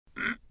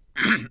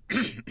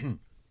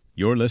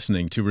You're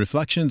listening to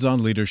Reflections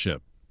on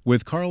Leadership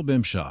with Carl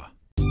Bimshaw.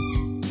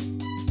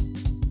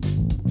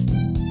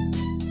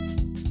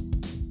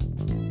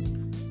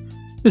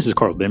 This is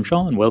Carl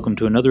Bimshaw, and welcome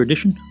to another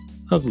edition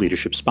of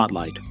Leadership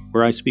Spotlight,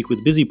 where I speak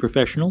with busy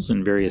professionals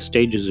in various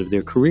stages of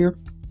their career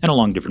and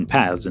along different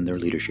paths in their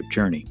leadership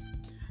journey.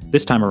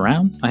 This time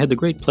around, I had the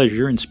great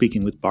pleasure in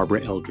speaking with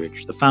Barbara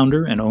Eldridge, the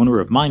founder and owner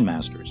of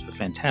MindMasters, a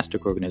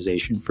fantastic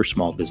organization for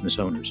small business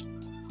owners.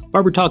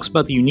 Barbara talks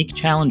about the unique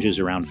challenges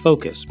around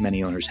focus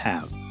many owners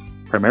have,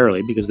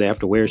 primarily because they have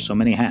to wear so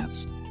many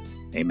hats.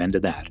 Amen to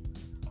that.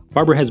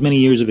 Barbara has many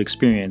years of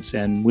experience,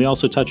 and we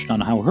also touched on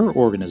how her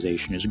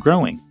organization is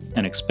growing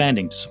and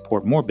expanding to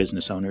support more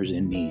business owners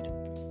in need.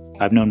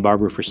 I've known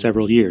Barbara for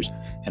several years,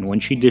 and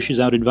when she dishes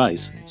out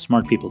advice,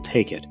 smart people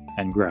take it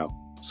and grow.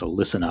 So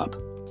listen up.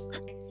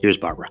 Here's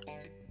Barbara.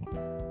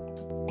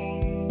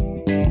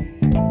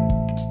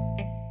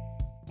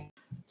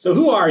 So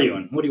who are you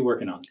and what are you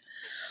working on?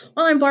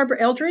 Well, I'm Barbara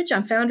Eldridge.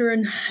 I'm founder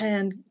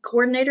and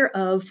coordinator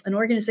of an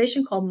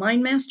organization called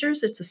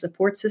MindMasters. It's a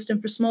support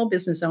system for small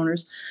business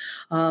owners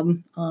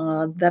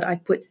that I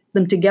put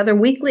them together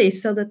weekly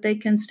so that they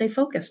can stay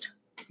focused.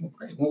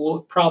 Great. Well,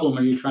 what problem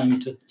are you trying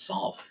to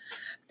solve?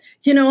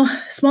 You know,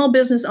 small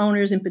business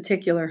owners in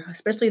particular,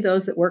 especially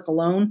those that work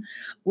alone,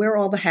 wear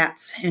all the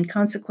hats, and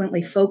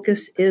consequently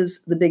focus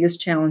is the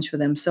biggest challenge for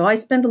them. So I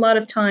spend a lot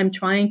of time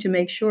trying to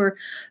make sure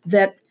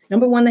that,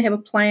 number one, they have a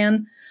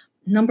plan.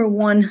 Number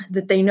one,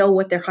 that they know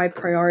what their high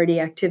priority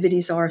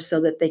activities are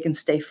so that they can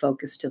stay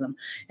focused to them.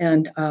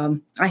 And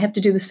I have to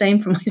do the same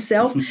for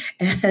myself.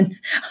 And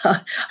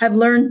I've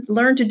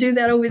learned to do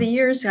that over the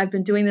years. I've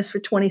been doing this for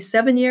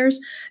 27 years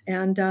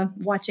and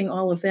watching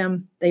all of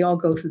them, they all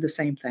go through the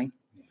same thing.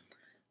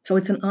 So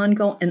it's an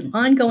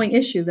ongoing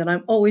issue that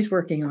I'm always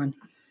working on.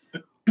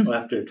 Well,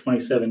 after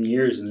 27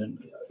 years and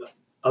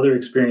other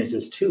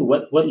experiences too,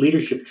 what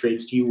leadership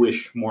traits do you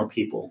wish more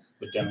people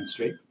would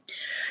demonstrate?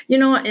 You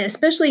know,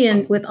 especially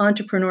with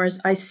entrepreneurs,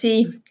 I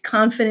see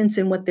confidence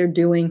in what they're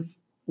doing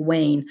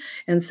wane.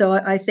 And so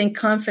I think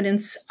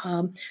confidence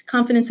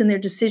in their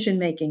decision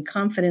making,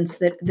 confidence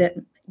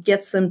that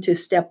gets them to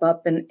step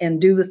up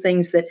and do the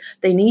things that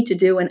they need to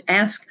do and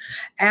ask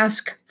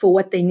for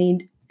what they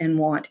need and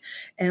want.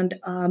 And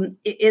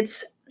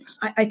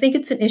I think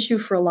it's an issue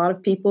for a lot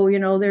of people. You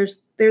know,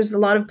 there's a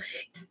lot of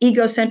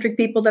egocentric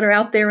people that are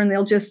out there, and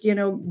they'll just,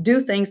 do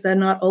things that are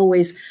not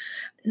always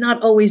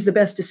the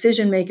best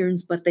decision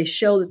makers, but they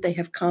show that they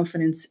have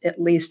confidence at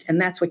least,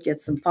 and that's what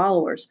gets them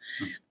followers.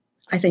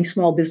 I think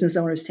small business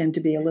owners tend to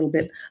be a little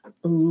bit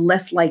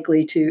less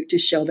likely to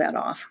show that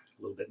off.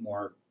 A little bit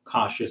more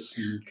cautious.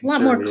 And a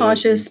lot more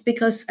cautious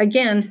because,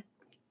 again,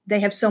 they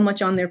have so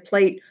much on their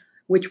plate.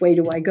 Which way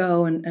do I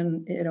go?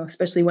 And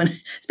especially when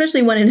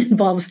it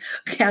involves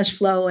cash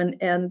flow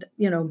and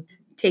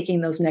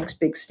taking those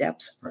next big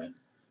steps. Right.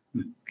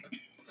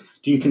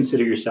 Do you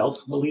consider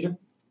yourself a leader?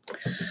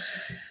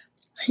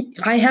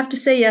 I have to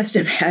say yes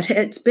to that.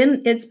 It's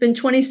been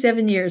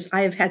 27 years.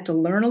 I have had to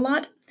learn a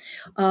lot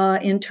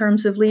in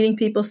terms of leading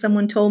people.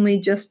 Someone told me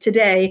just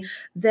today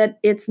that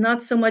it's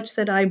not so much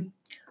that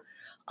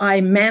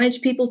I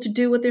manage people to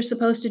do what they're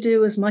supposed to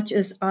do as much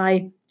as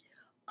I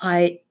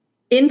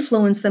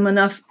influence them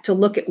enough to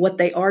look at what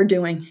they are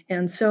doing.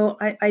 And so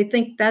I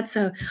think that's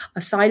a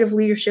side of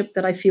leadership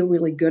that I feel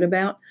really good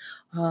about.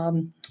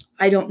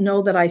 I don't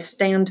know that I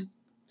stand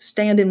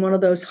in one of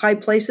those high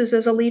places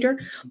as a leader,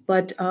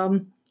 but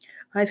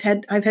I've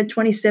had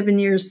 27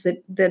 years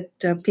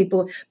that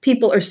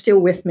people are still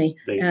with me,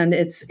 and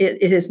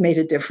it has made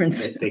a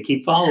difference. They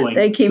keep following.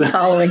 They keep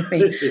following me.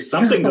 There's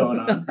something going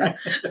on.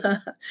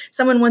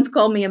 Someone once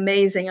called me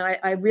amazing, and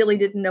I really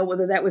didn't know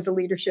whether that was a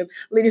leadership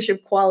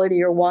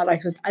quality or what.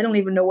 I don't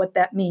even know what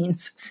that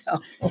means.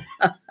 So,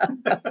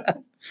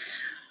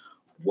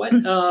 what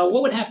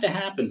would have to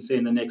happen, say,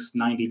 in the next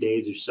 90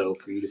 days or so,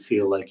 for you to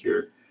feel like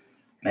you're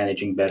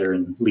managing better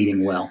and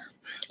leading well?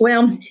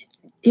 Well,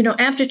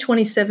 after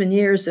 27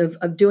 years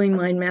of doing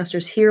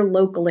MindMasters here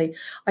locally,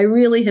 I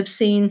really have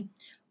seen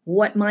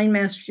what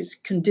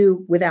MindMasters can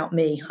do without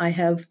me. I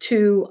have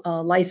 2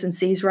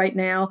 licensees right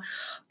now,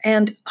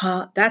 and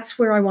that's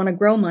where I want to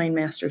grow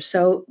MindMasters.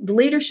 So the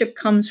leadership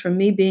comes from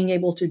me being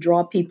able to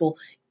draw people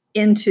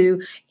into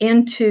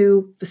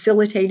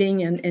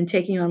facilitating and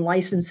taking on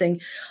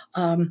licensing,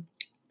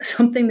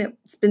 something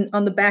that's been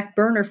on the back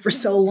burner for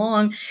so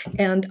long.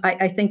 And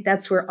I think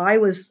that's where I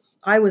was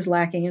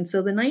lacking. And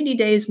so the 90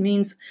 days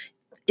means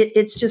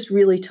it's just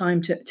really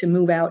time to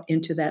move out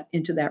into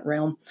that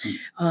realm.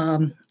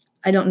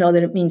 I don't know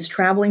that it means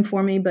traveling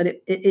for me,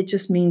 but it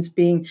just means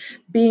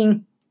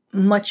being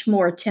much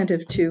more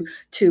attentive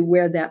to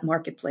where that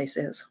marketplace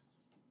is.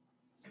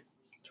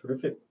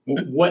 Terrific.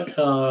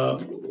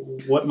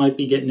 What might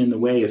be getting in the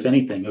way, if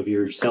anything, of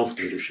your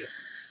self-leadership?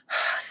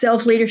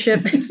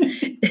 Self-leadership.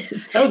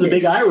 That was a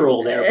big eye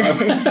roll there.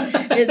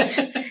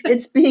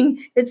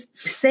 It's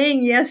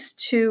saying yes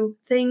to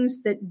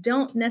things that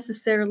don't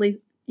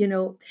necessarily,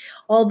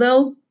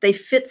 although they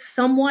fit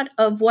somewhat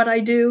of what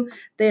I do,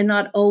 they're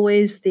not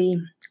always the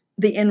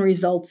the end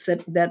results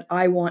that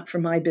I want for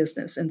my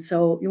business. And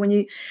so when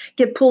you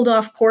get pulled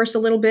off course a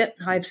little bit,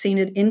 I've seen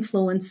it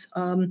influence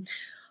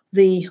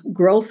the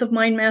growth of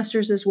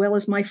MindMasters as well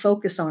as my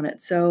focus on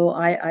it. So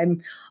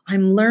I'm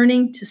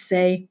learning to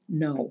say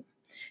no.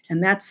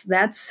 And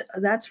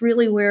that's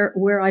really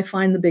where I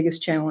find the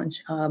biggest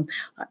challenge,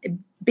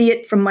 be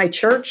it from my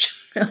church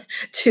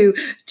to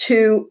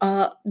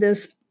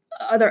this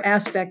other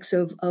aspects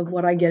of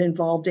what I get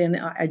involved in.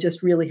 I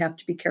just really have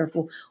to be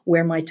careful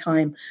where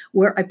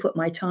I put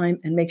my time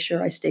and make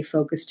sure I stay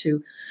focused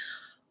to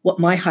what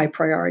my high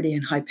priority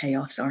and high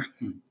payoffs are.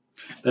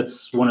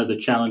 That's one of the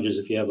challenges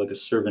if you have like a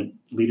servant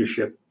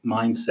leadership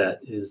mindset,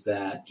 is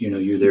that,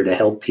 you're there to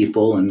help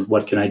people and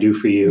what can I do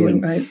for you? Yeah,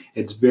 and right.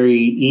 It's very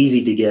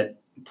easy to get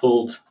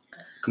pulled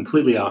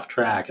completely off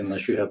track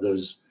unless you have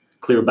those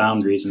clear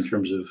boundaries in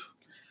terms of.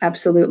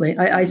 Absolutely.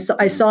 I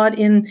saw it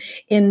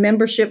in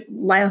membership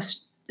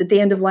at the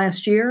end of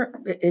last year.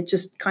 It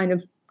just kind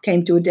of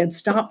came to a dead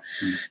stop.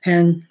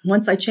 And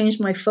once I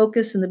changed my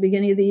focus in the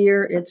beginning of the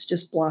year, it's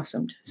just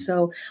blossomed.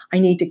 So I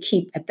need to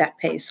keep at that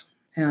pace.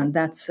 And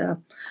that's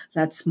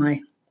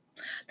my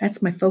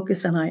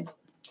focus, and I'm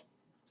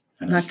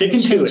not sticking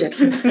to it.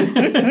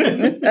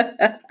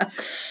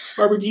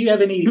 Barbara, do you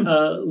have any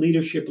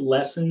leadership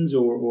lessons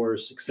or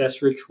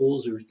success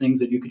rituals or things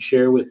that you could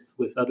share with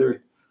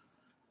other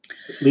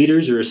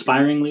leaders or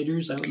aspiring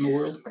leaders out in the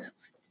world?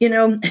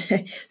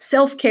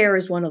 Self-care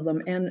is one of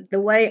them. And the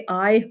way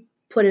I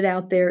put it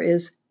out there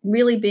is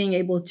really being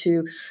able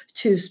to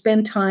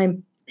spend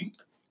time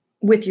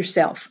with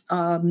yourself,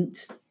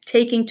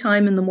 taking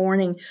time in the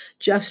morning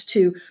just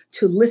to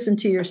listen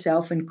to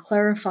yourself and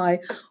clarify,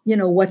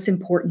 what's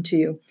important to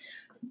you.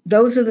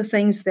 Those are the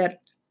things that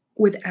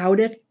without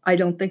it, I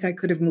don't think I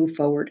could have moved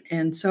forward.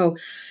 And so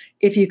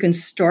if you can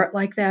start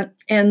like that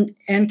and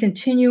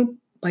continue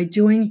by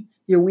doing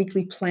your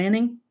weekly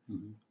planning,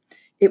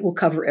 it will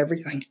cover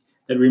everything.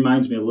 That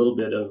reminds me a little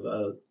bit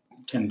of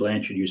Ken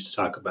Blanchard used to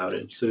talk about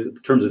it. So in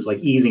terms of like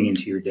easing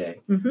into your day.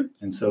 Mm-hmm.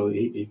 And so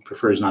he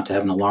prefers not to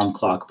have an alarm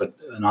clock, but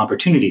an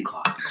opportunity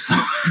clock. So,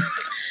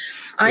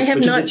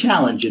 which is a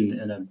challenge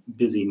in a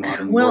busy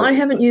modern world. I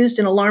haven't used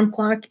an alarm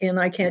clock in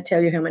I can't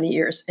tell you how many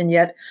years. And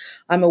yet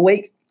I'm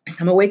awake at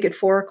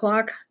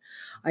 4:00.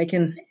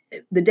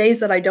 The days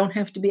that I don't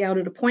have to be out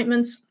at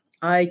appointments,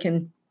 I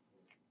can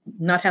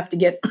not have to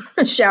get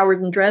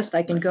showered and dressed.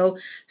 I can go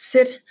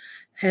sit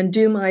and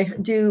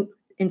do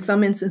in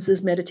some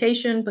instances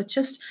meditation, but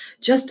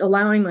just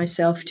allowing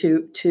myself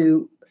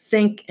to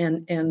think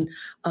and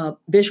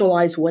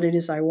visualize what it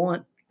is I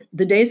want.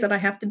 The days that I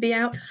have to be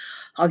out,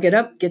 I'll get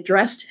up, get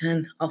dressed,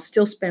 and I'll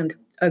still spend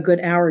a good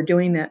hour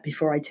doing that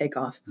before I take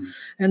off.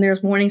 And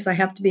there's mornings I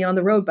have to be on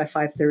the road by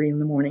 5:30 in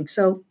the morning.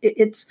 So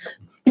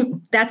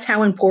that's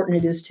how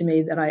important it is to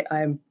me that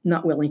I'm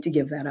not willing to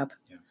give that up.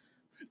 Yeah.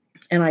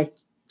 And I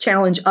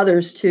challenge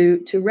others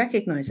to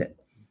recognize it.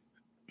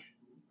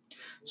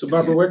 So,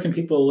 Barbara, where can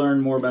people learn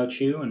more about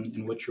you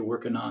and what you're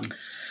working on?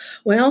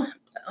 Well,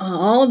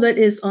 all of it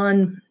is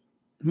on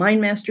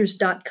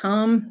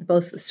mindmasters.com,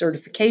 both the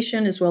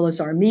certification as well as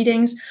our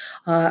meetings.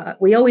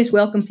 We always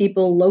welcome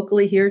people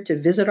locally here to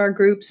visit our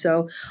groups.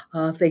 So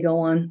if they go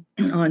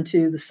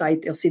onto the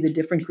site, they'll see the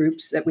different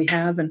groups that we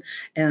have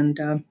and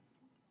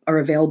are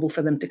available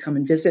for them to come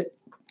and visit.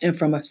 And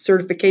from a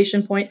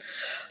certification point,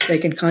 they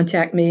can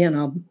contact me, and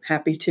I'm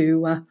happy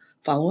to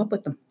follow up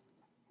with them.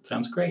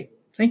 Sounds great.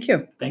 Thank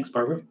you. Thanks,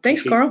 Barbara.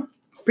 Thanks, Carl.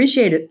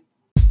 Appreciate it.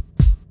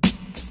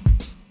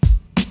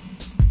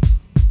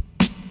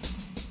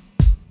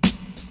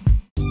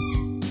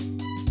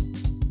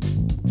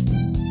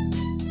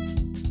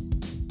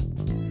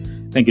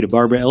 Thank you to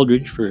Barbara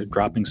Eldridge for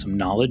dropping some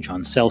knowledge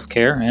on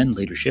self-care and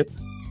leadership.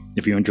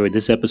 If you enjoyed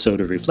this episode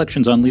of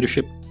Reflections on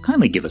Leadership,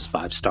 kindly give us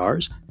 5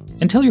 stars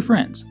and tell your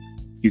friends.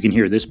 You can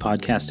hear this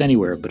podcast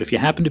anywhere, but if you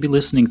happen to be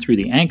listening through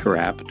the Anchor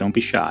app, don't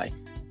be shy.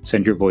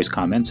 Send your voice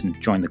comments and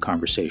join the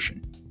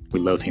conversation. We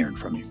love hearing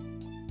from you.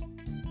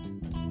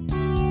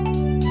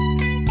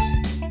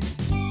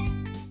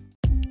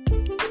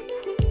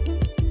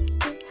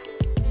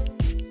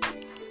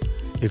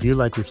 If you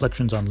like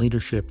Reflections on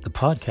Leadership, the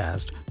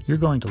podcast, you're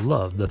going to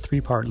love the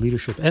 3-part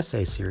leadership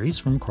essay series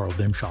from Carl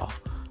Bimshaw.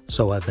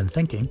 So I've Been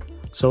Thinking,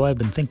 So I've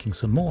Been Thinking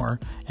Some More,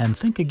 and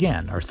Think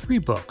Again are 3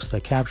 books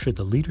that capture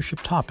the leadership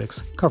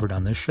topics covered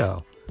on this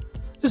show.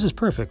 This is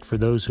perfect for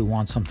those who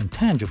want something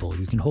tangible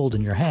you can hold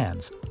in your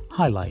hands,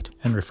 highlight,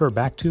 and refer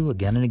back to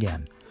again and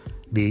again.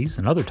 These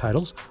and other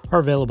titles are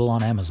available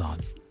on Amazon.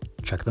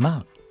 Check them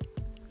out.